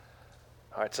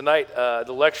All right, tonight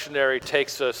the lectionary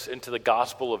takes us into the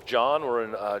Gospel of John. We're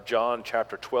in John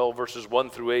chapter 12, verses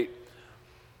 1 through 8.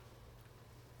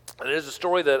 And it is a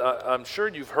story that I'm sure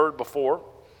you've heard before,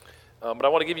 but I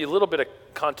want to give you a little bit of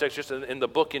context just in the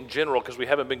book in general, because we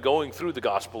haven't been going through the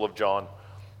Gospel of John.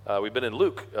 We've been in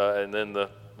Luke, and then the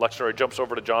lectionary jumps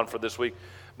over to John for this week.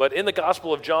 But in the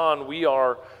Gospel of John, we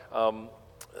are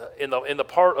in the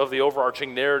part of the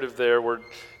overarching narrative there where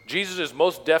Jesus is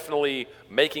most definitely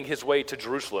making his way to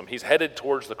Jerusalem. He's headed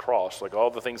towards the cross. Like all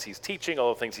the things he's teaching,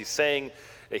 all the things he's saying,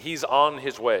 he's on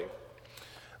his way.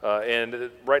 And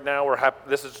right now,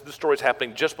 this story is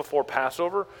happening just before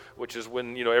Passover, which is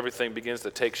when everything begins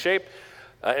to take shape.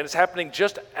 And it's happening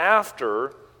just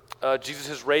after Jesus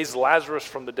has raised Lazarus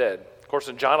from the dead. Of course,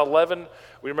 in John 11,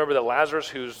 we remember that Lazarus,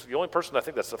 who's the only person I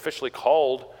think that's officially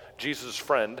called Jesus'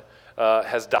 friend,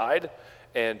 has died.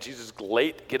 And Jesus is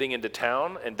late getting into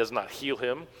town and does not heal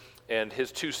him. And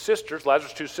his two sisters,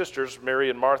 Lazarus' two sisters, Mary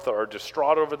and Martha, are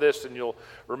distraught over this. And you'll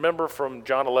remember from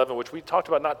John 11, which we talked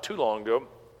about not too long ago,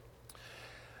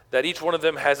 that each one of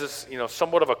them has this,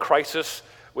 somewhat of a crisis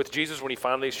with Jesus when he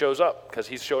finally shows up, because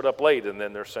he's showed up late. And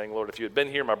then they're saying, Lord, if you had been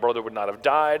here, my brother would not have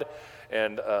died.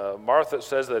 And Martha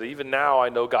says that even now I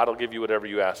know God will give you whatever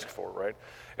you ask for, right?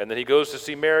 And then he goes to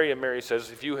see Mary, and Mary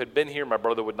says, if you had been here, my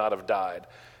brother would not have died.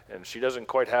 And she doesn't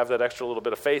quite have that extra little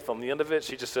bit of faith on the end of it.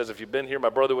 She just says, if you'd been here, my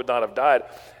brother would not have died.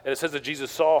 And it says that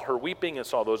Jesus saw her weeping and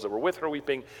saw those that were with her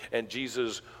weeping, and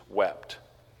Jesus wept.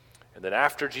 And then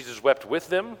after Jesus wept with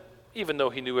them, even though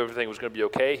he knew everything was going to be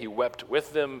okay, he wept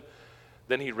with them.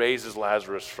 Then he raises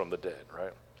Lazarus from the dead,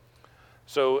 right?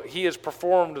 So he has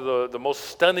performed the most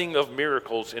stunning of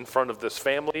miracles in front of this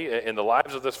family, in the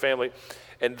lives of this family.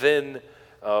 And then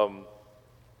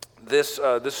this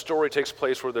story takes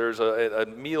place where there's a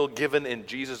meal given in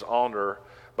Jesus' honor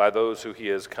by those who he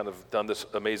has kind of done this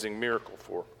amazing miracle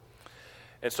for.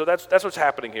 And so that's what's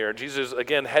happening here. Jesus,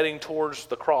 again, heading towards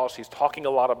the cross. He's talking a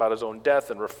lot about his own death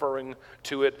and referring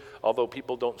to it, although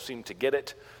people don't seem to get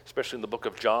it, especially in the book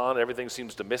of John. Everything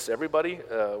seems to miss everybody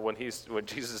when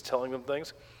Jesus is telling them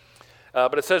things.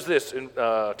 But it says this in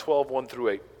 12, 1 through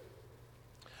 8.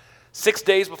 6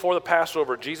 days before the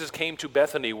Passover, Jesus came to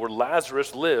Bethany, where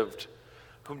Lazarus lived,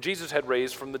 whom Jesus had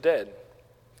raised from the dead.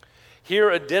 Here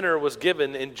a dinner was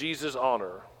given in Jesus'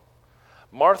 honor.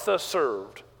 Martha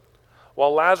served,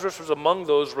 while Lazarus was among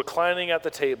those reclining at the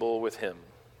table with him.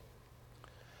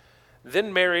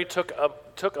 Then Mary took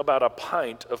about a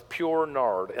pint of pure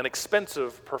nard, an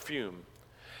expensive perfume.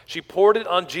 She poured it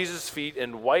on Jesus' feet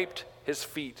and wiped his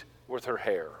feet with her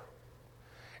hair.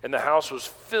 And the house was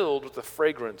filled with the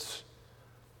fragrance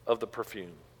of the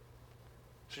perfume.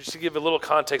 So just to give a little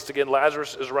context again,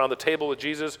 Lazarus is around the table with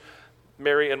Jesus.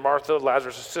 Mary and Martha,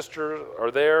 Lazarus' sister,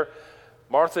 are there.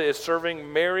 Martha is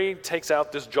serving. Mary takes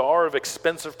out this jar of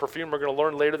expensive perfume. We're going to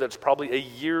learn later that's probably a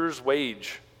year's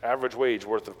wage, average wage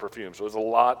worth of perfume. So it's a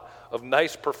lot of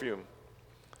nice perfume.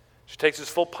 She takes this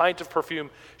full pint of perfume.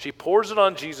 She pours it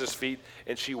on Jesus' feet,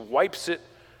 and she wipes it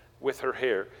with her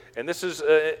hair. And this is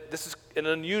an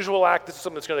unusual act. This is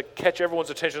something that's going to catch everyone's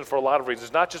attention for a lot of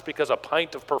reasons. Not just because a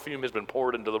pint of perfume has been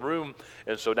poured into the room,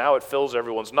 and so now it fills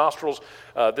everyone's nostrils.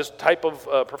 This type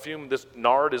of perfume, this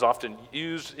nard, is often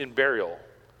used in burial.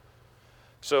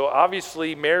 So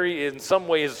obviously, Mary in some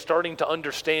way is starting to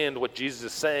understand what Jesus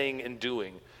is saying and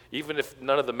doing. Even if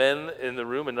none of the men in the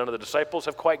room and none of the disciples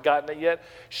have quite gotten it yet,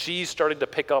 she's starting to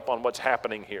pick up on what's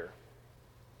happening here.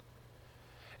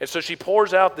 And so she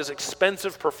pours out this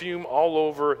expensive perfume all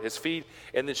over his feet,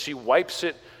 and then she wipes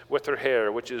it with her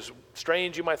hair, which is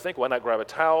strange. You might think, why not grab a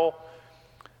towel?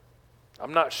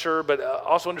 I'm not sure, but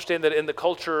also understand that in the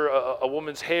culture, a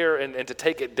woman's hair and to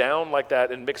take it down like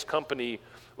that in mixed company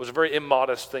was a very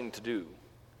immodest thing to do.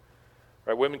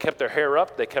 Right? Women kept their hair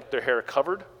up. They kept their hair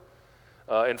covered.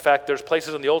 In fact, there's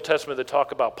places in the Old Testament that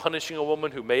talk about punishing a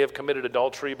woman who may have committed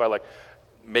adultery by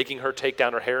making her take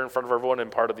down her hair in front of everyone,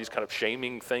 and part of these kind of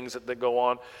shaming things that go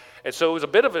on. And so it was a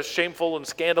bit of a shameful and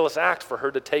scandalous act for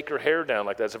her to take her hair down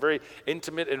like that. It's a very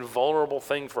intimate and vulnerable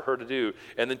thing for her to do,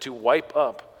 and then to wipe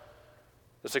up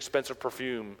this expensive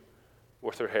perfume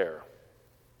with her hair.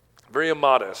 Very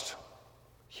immodest,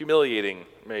 humiliating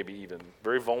maybe even,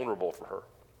 very vulnerable for her.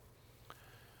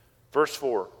 Verse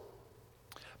 4,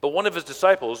 but one of his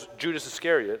disciples, Judas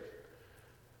Iscariot,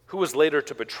 who was later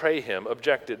to betray him,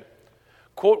 objected,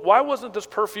 quote, why wasn't this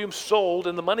perfume sold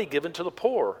and the money given to the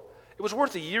poor? It was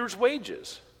worth a year's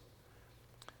wages.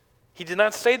 He did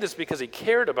not say this because he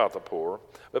cared about the poor,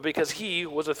 but because he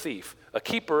was a thief, a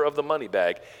keeper of the money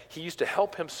bag. He used to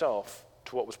help himself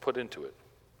to what was put into it.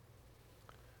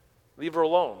 Leave her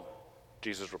alone,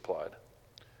 Jesus replied.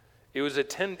 It was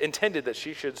intended that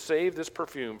she should save this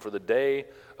perfume for the day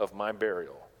of my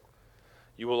burial.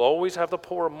 You will always have the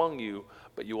poor among you,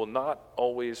 but you will not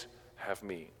always have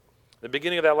me. The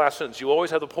beginning of that last sentence, you will always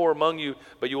have the poor among you,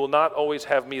 but you will not always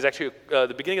have me, is actually,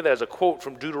 the beginning of that is a quote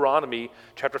from Deuteronomy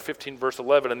chapter 15, verse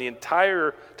 11. And the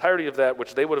entirety of that,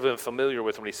 which they would have been familiar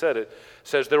with when he said it,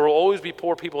 says, there will always be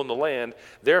poor people in the land.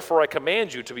 Therefore, I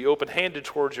command you to be open-handed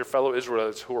towards your fellow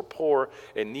Israelites who are poor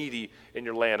and needy in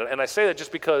your land. And I say that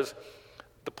just because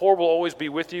the poor will always be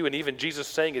with you, and even Jesus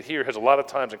saying it here has a lot of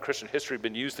times in Christian history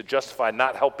been used to justify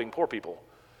not helping poor people.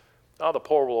 Oh, the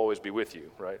poor will always be with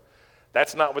you, right?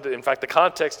 That's not what, in fact, the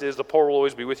context is the poor will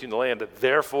always be with you in the land,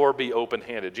 therefore be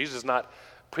open-handed. Jesus is not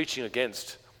preaching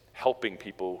against helping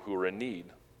people who are in need.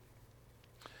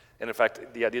 And in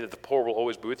fact, the idea that the poor will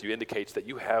always be with you indicates that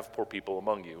you have poor people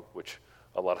among you, which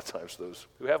a lot of times those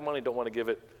who have money don't want to give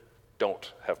it,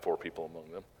 don't have poor people among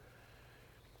them.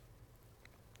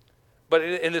 But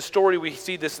in this story, we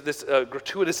see this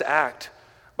gratuitous act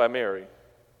by Mary.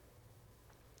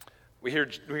 We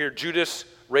hear Judas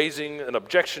raising an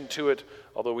objection to it,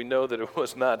 although we know that it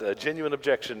was not a genuine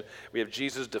objection. We have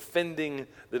Jesus defending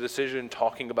the decision,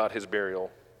 talking about his burial.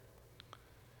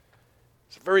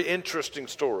 It's a very interesting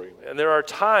story. And there are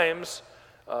times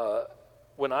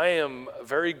when I am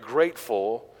very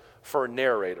grateful for a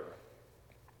narrator,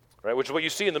 right? Which is what you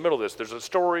see in the middle of this. There's a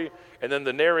story, and then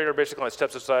the narrator basically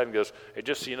steps aside and goes, hey,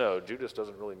 just so you know, Judas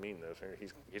doesn't really mean this.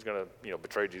 He's going to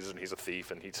betray Jesus, and he's a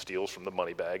thief, and he steals from the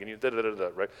money bag, and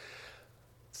right?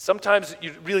 Sometimes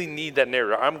you really need that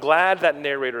narrator. I'm glad that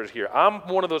narrator is here. I'm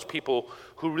one of those people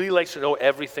who really likes to know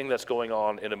everything that's going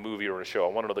on in a movie or in a show.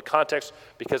 I want to know the context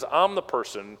because I'm the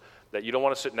person that you don't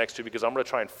want to sit next to because I'm going to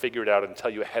try and figure it out and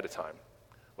tell you ahead of time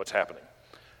what's happening.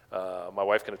 My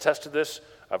wife can attest to this.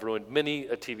 I've ruined many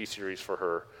a TV series for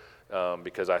her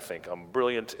because I think I'm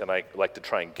brilliant and I like to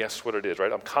try and guess what it is,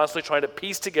 right? I'm constantly trying to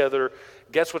piece together,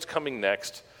 guess what's coming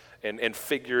next, and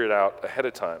figure it out ahead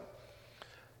of time.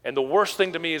 And the worst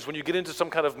thing to me is when you get into some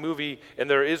kind of movie and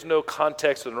there is no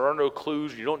context and there are no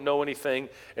clues, you don't know anything,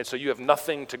 and so you have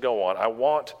nothing to go on. I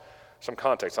want some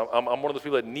context. I'm one of those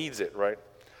people that needs it, right?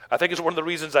 I think it's one of the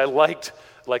reasons I liked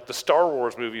the Star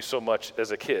Wars movies so much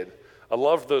as a kid. I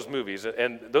loved those movies,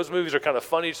 and those movies are kind of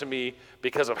funny to me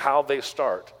because of how they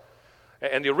start.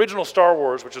 And the original Star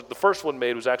Wars, which is the first one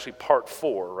made, was actually part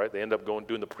 4, right? They end up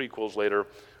doing the prequels later,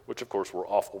 which of course were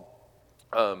awful.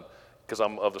 Because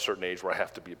I'm of a certain age where I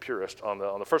have to be a purist on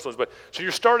the first ones. But so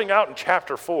you're starting out in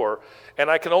chapter 4, and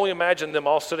I can only imagine them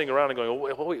all sitting around and going,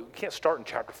 well, wait, we can't start in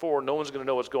chapter 4. No one's going to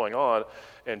know what's going on.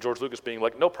 And George Lucas being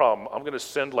like, no problem. I'm going to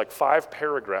send 5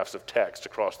 paragraphs of text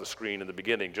across the screen in the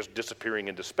beginning, just disappearing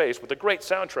into space with a great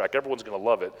soundtrack. Everyone's going to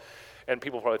love it. And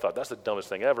people probably thought, that's the dumbest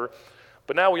thing ever.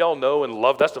 But now we all know and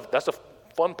love, that's the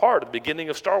fun part, the beginning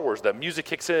of Star Wars. That music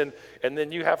kicks in, and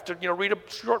then you have to read a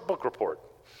short book report.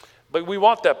 But we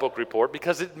want that book report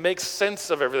because it makes sense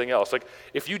of everything else.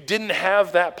 If you didn't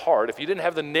have that part, if you didn't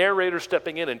have the narrator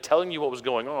stepping in and telling you what was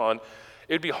going on,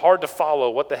 it'd be hard to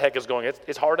follow what the heck is going on.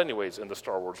 It's hard anyways in the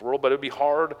Star Wars world, but it'd be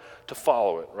hard to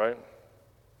follow it, right?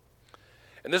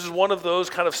 And this is one of those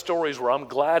kind of stories where I'm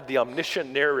glad the omniscient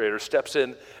narrator steps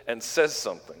in and says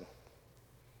something.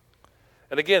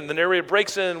 And again, the narrator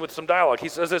breaks in with some dialogue. He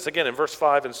says this again in verse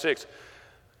 5 and 6.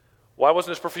 Why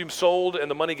wasn't this perfume sold and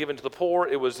the money given to the poor?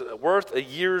 It was worth a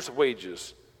year's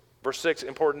wages. Verse 6,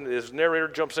 important, his narrator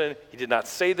jumps in. He did not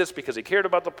say this because he cared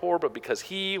about the poor, but because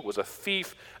he was a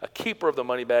thief, a keeper of the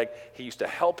money bag. He used to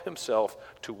help himself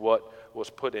to what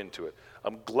was put into it.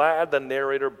 I'm glad the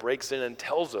narrator breaks in and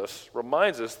tells us,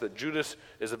 reminds us that Judas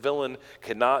is a villain,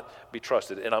 cannot be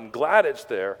trusted. And I'm glad it's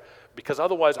there because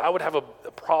otherwise I would have a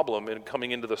problem in coming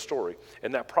into the story.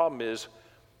 And that problem is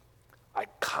I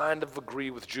kind of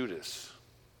agree with Judas.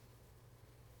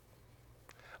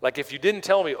 If you didn't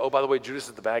tell me, oh, by the way, Judas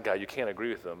is the bad guy, you can't agree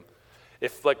with him.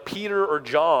 If Peter or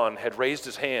John had raised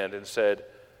his hand and said,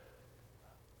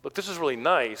 look, this is really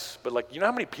nice, but you know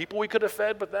how many people we could have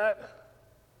fed with that?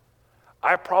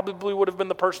 I probably would have been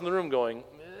the person in the room going,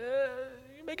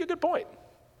 you make a good point.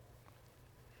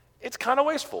 It's kind of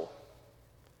wasteful.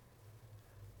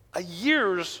 A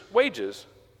year's wages.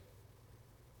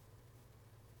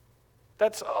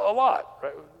 That's a lot,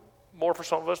 right? More for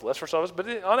some of us, less for some of us,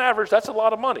 but on average, that's a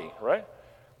lot of money, right?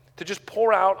 To just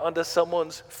pour out onto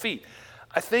someone's feet.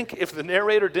 I think if the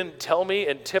narrator didn't tell me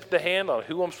and tip the hand on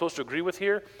who I'm supposed to agree with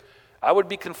here, I would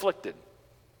be conflicted.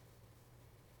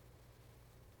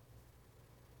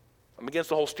 I'm against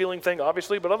the whole stealing thing,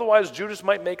 obviously, but otherwise, Judas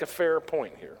might make a fair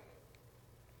point here.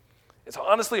 It's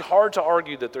honestly hard to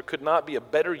argue that there could not be a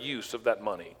better use of that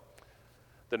money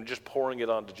than just pouring it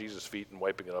onto Jesus' feet and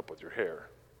wiping it up with your hair.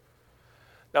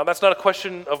 Now, that's not a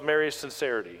question of Mary's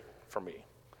sincerity for me.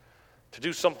 To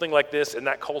do something like this in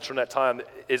that culture and that time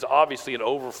is obviously an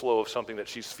overflow of something that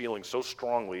she's feeling so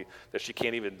strongly that she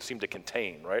can't even seem to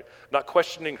contain, right? Not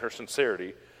questioning her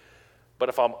sincerity, but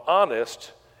if I'm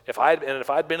honest, if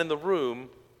I'd been in the room,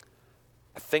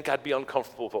 I think I'd be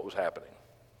uncomfortable with what was happening.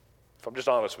 If I'm just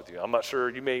honest with you. I'm not sure,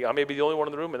 I may be the only one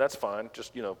in the room, and that's fine.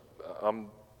 Just, I'm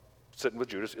sitting with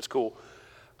Judas, it's cool.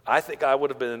 I think I would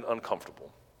have been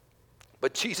uncomfortable.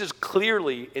 But Jesus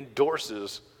clearly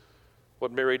endorses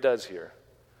what Mary does here.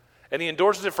 And he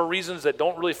endorses it for reasons that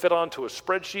don't really fit onto a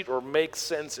spreadsheet or make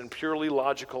sense in purely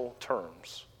logical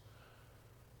terms.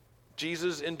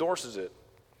 Jesus endorses it.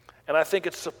 And I think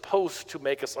it's supposed to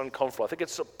make us uncomfortable. I think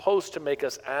it's supposed to make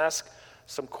us ask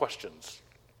some questions.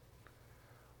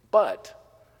 But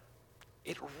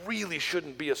it really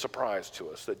shouldn't be a surprise to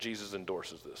us that Jesus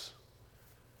endorses this.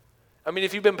 I mean,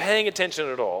 if you've been paying attention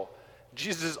at all,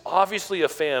 Jesus is obviously a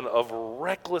fan of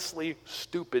recklessly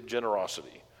stupid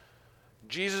generosity.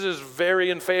 Jesus is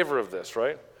very in favor of this,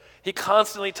 right? He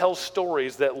constantly tells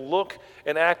stories that look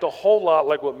and act a whole lot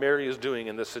like what Mary is doing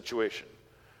in this situation.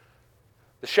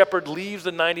 The shepherd leaves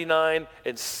the 99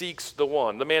 and seeks the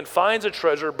one. The man finds a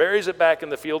treasure, buries it back in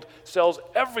the field, sells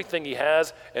everything he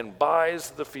has, and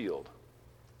buys the field.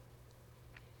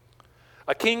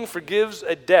 A king forgives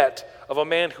a debt of a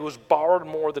man who has borrowed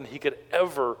more than he could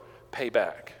ever pay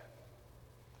back.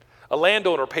 A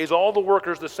landowner pays all the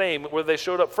workers the same, whether they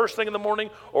showed up first thing in the morning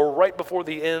or right before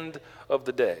the end of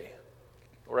the day.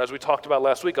 Or as we talked about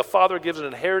last week, a father gives an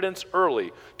inheritance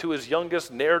early to his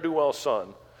youngest ne'er-do-well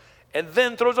son, and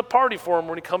then throws a party for him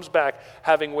when he comes back,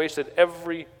 having wasted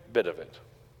every bit of it.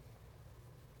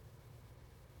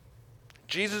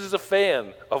 Jesus is a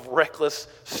fan of reckless,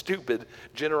 stupid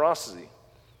generosity.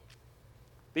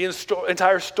 The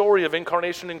entire story of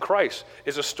incarnation in Christ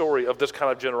is a story of this kind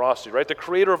of generosity, right? The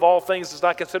creator of all things does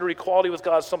not consider equality with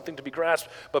God something to be grasped,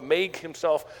 but made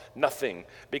himself nothing,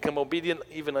 become obedient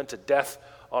even unto death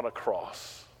on a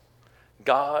cross.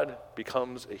 God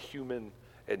becomes a human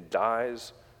and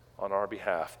dies on our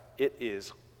behalf. It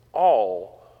is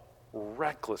all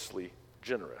recklessly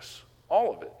generous.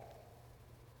 All of it.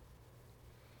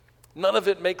 None of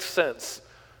it makes sense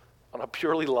on a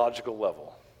purely logical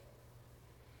level.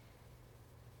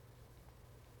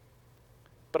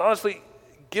 But honestly,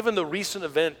 given the recent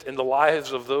event in the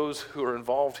lives of those who are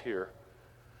involved here,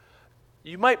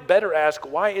 you might better ask,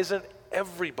 why isn't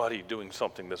everybody doing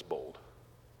something this bold?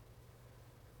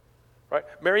 Right?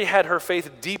 Mary had her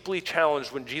faith deeply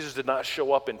challenged when Jesus did not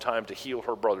show up in time to heal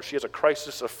her brother. She has a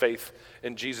crisis of faith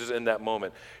in Jesus in that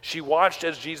moment. She watched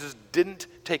as Jesus didn't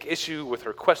take issue with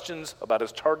her questions about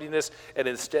his tardiness and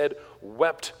instead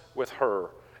wept with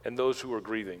her and those who were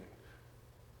grieving.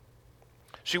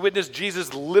 She witnessed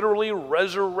Jesus literally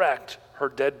resurrect her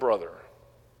dead brother.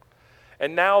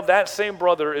 And now that same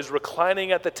brother is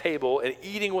reclining at the table and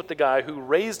eating with the guy who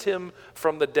raised him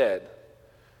from the dead.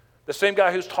 The same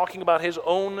guy who's talking about his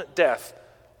own death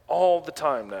all the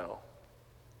time now.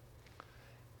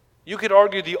 You could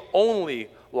argue the only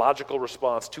logical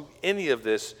response to any of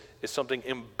this is something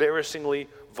embarrassingly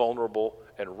vulnerable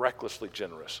and recklessly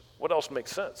generous. What else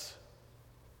makes sense?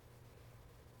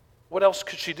 What else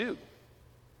could she do?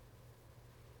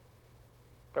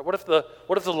 Right, what if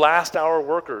the last hour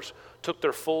workers took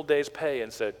their full day's pay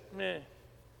and said, meh,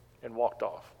 and walked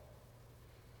off?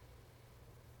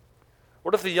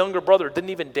 What if the younger brother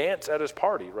didn't even dance at his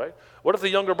party, right? What if the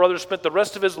younger brother spent the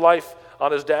rest of his life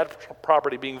on his dad's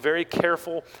property being very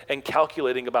careful and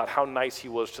calculating about how nice he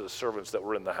was to the servants that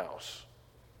were in the house?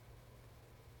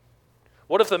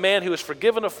 What if the man who was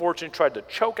forgiven a fortune tried to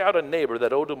choke out a neighbor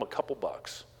that owed him a couple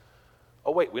bucks?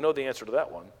 Oh wait, we know the answer to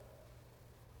that one.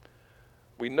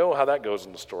 We know how that goes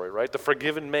in the story, right? The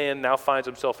forgiven man now finds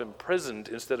himself imprisoned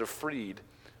instead of freed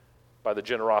by the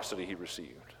generosity he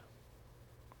received.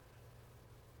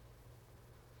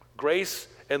 Grace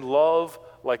and love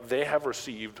like they have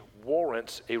received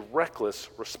warrants a reckless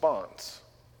response.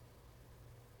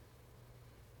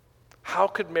 How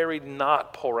could Mary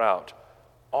not pour out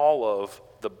all of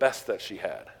the best that she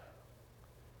had?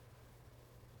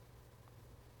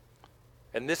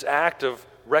 And this act of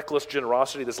reckless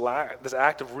generosity, this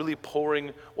act of really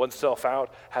pouring oneself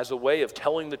out, has a way of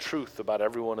telling the truth about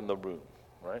everyone in the room,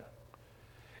 right?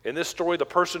 In this story, the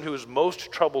person who is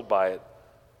most troubled by it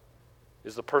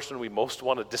is the person we most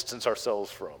want to distance ourselves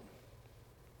from.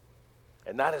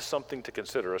 And that is something to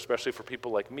consider, especially for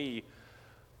people like me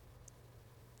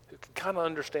who can kind of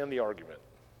understand the argument.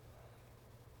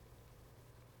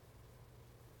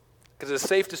 Because it's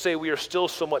safe to say we are still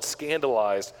somewhat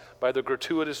scandalized by the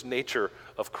gratuitous nature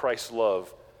of Christ's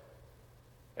love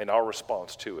and our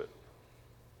response to it.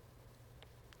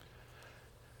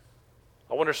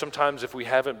 I wonder sometimes if we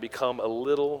haven't become a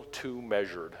little too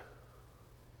measured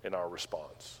in our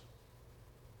response.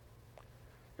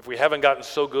 If we haven't gotten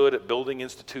so good at building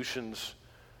institutions,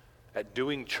 at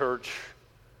doing church,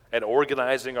 at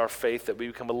organizing our faith, that we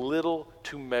become a little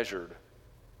too measured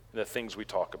in the things we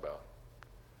talk about.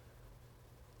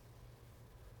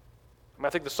 I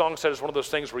think the song said it's one of those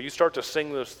things where you start to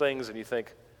sing those things and you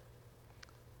think,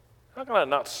 how can I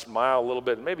not smile a little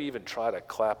bit and maybe even try to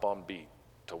clap on beat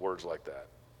to words like that?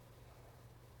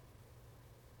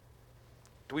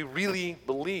 Do we really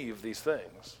believe these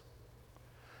things?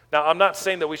 Now, I'm not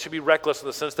saying that we should be reckless in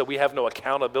the sense that we have no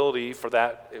accountability for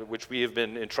that which we have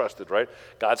been entrusted, right?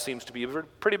 God seems to be a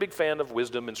pretty big fan of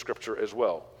wisdom in Scripture as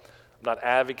well. I'm not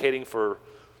advocating for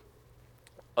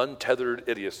untethered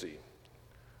idiocy,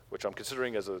 which I'm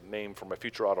considering as a name for my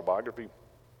future autobiography.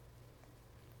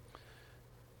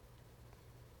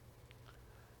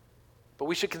 But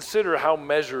we should consider how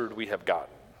measured we have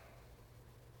gotten.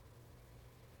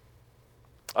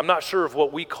 I'm not sure if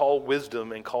what we call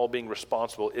wisdom and call being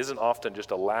responsible isn't often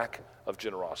just a lack of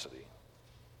generosity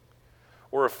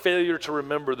or a failure to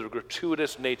remember the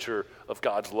gratuitous nature of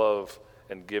God's love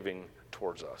and giving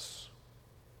towards us.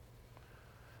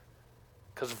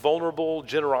 Because vulnerable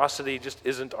generosity just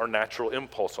isn't our natural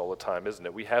impulse all the time, isn't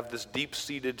it? We have this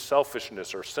deep-seated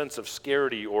selfishness or sense of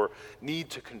scarcity or need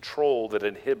to control that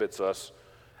inhibits us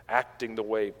acting the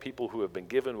way people who have been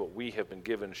given what we have been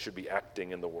given should be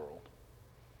acting in the world.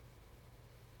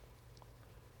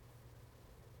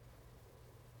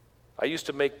 I used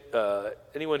to make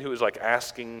anyone who was like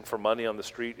asking for money on the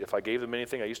street, if I gave them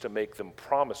anything, I used to make them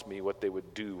promise me what they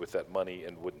would do with that money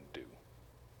and wouldn't do.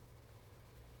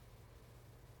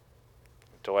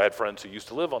 Until I had friends who used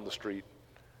to live on the street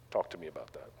talk to me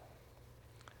about that.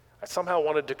 I somehow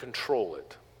wanted to control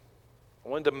it. I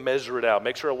wanted to measure it out,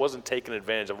 make sure I wasn't taken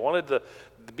advantage of. I wanted to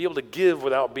be able to give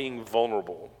without being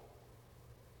vulnerable.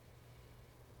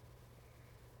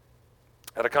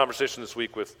 I had a conversation this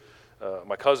week with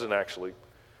my cousin, actually,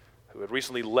 who had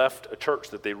recently left a church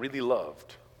that they really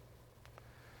loved.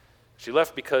 She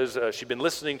left because she'd been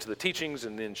listening to the teachings,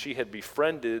 and then she had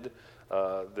befriended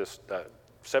this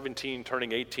 17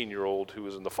 turning 18-year-old who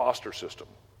was in the foster system.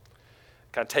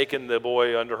 Kind of taken the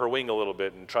boy under her wing a little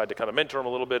bit and tried to kind of mentor him a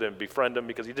little bit and befriend him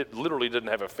because he literally didn't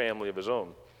have a family of his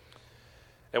own.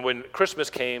 And when Christmas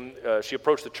came, she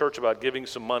approached the church about giving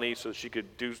some money so that she could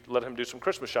let him do some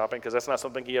Christmas shopping because that's not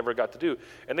something he ever got to do.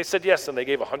 And they said yes, and they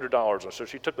gave $100. And so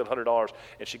she took that $100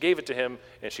 and she gave it to him,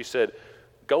 and she said,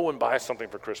 go and buy something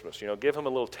for Christmas. Give him a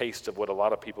little taste of what a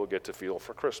lot of people get to feel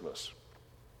for Christmas.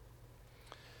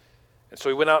 And so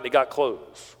he went out and he got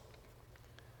clothes.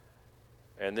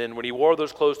 And then when he wore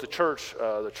those clothes to church,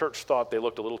 the church thought they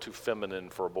looked a little too feminine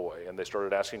for a boy, and they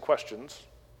started asking questions.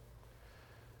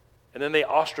 And then they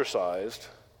ostracized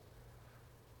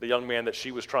the young man that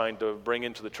she was trying to bring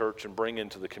into the church and bring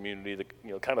into the community,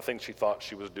 the kind of things she thought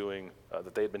she was doing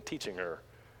that they had been teaching her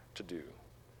to do.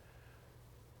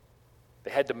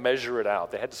 They had to measure it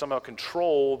out. They had to somehow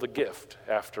control the gift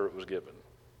after it was given.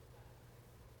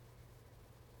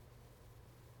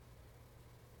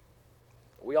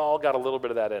 We all got a little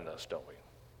bit of that in us, don't we?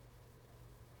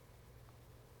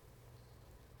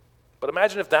 But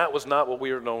imagine if that was not what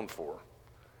we are known for.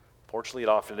 Fortunately, it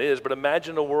often is, but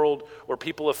imagine a world where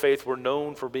people of faith were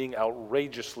known for being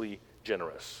outrageously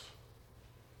generous.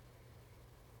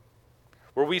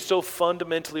 Where we so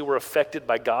fundamentally were affected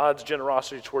by God's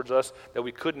generosity towards us that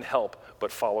we couldn't help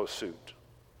but follow suit.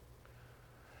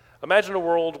 Imagine a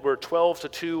world where 12 to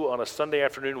 2 on a Sunday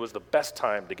afternoon was the best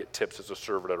time to get tips as a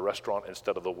server at a restaurant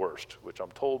instead of the worst, which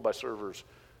I'm told by servers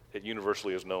it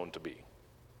universally is known to be.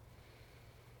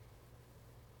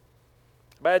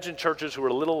 Imagine churches who were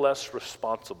a little less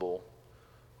responsible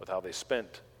with how they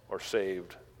spent or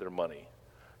saved their money.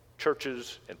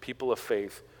 Churches and people of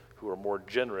faith who are more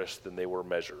generous than they were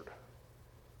measured.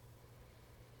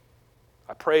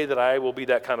 I pray that I will be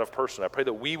that kind of person. I pray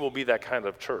that we will be that kind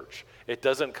of church. It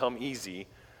doesn't come easy,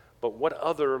 but what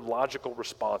other logical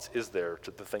response is there to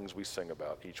the things we sing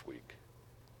about each week?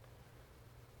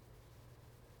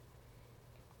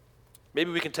 Maybe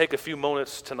we can take a few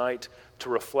moments tonight to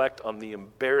reflect on the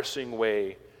embarrassing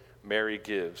way Mary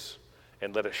gives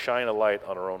and let it shine a light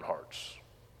on our own hearts.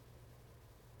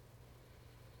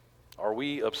 Are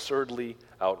we absurdly,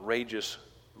 outrageous,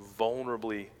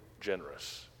 vulnerably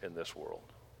generous in this world?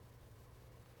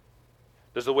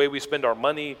 Does the way we spend our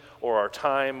money or our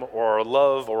time or our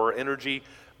love or our energy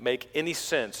make any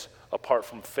sense apart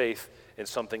from faith in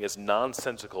something as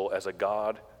nonsensical as a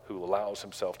God who allows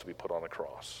himself to be put on a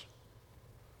cross?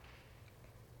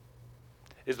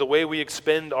 Is the way we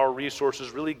expend our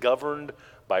resources really governed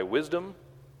by wisdom?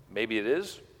 Maybe it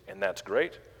is, and that's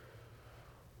great.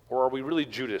 Or are we really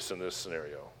Judas in this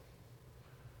scenario?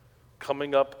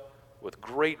 Coming up with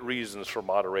great reasons for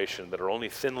moderation that are only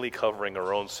thinly covering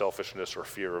our own selfishness or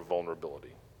fear of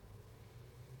vulnerability.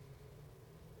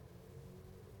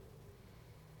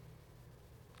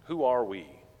 Who are we?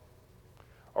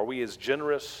 Are we as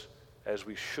generous as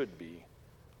we should be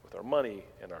with our money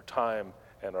and our time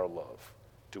and our love?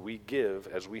 Do we give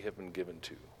as we have been given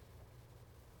to?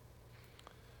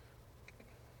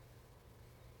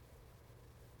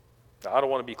 Now, I don't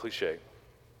want to be cliche,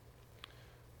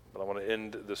 but I want to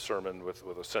end this sermon with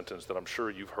a sentence that I'm sure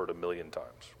you've heard a million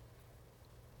times.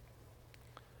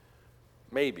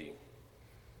 Maybe,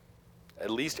 at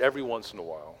least every once in a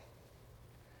while,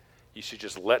 you should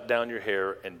just let down your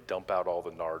hair and dump out all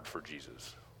the nard for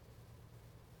Jesus.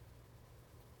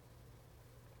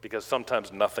 Because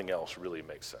sometimes nothing else really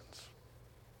makes sense.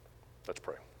 Let's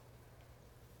pray.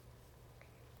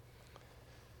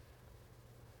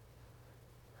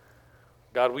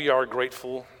 God, we are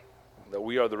grateful that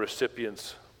we are the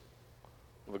recipients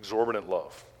of exorbitant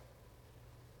love.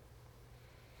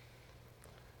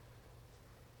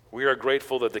 We are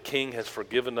grateful that the King has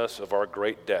forgiven us of our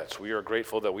great debts. We are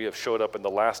grateful that we have showed up in the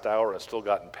last hour and still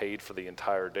gotten paid for the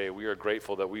entire day. We are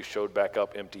grateful that we showed back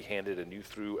up empty-handed and you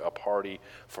threw a party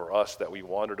for us, that we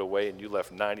wandered away and you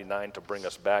left 99 to bring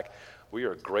us back. We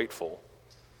are grateful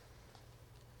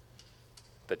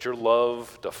that your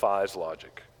love defies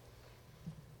logic.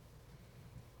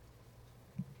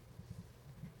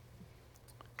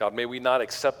 God, may we not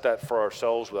accept that for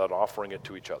ourselves without offering it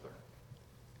to each other.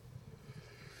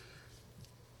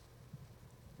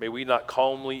 May we not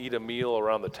calmly eat a meal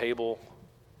around the table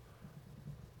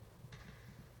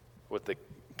with the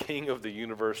King of the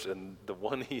universe and the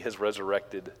one he has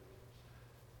resurrected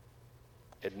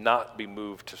and not be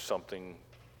moved to something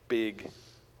big,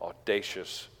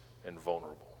 audacious, and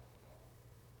vulnerable.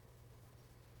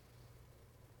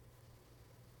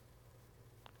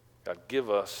 God, give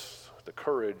us the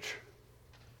courage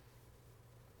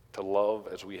to love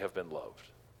as we have been loved.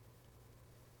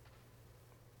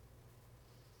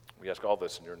 We ask all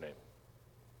this in your name.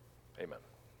 Amen.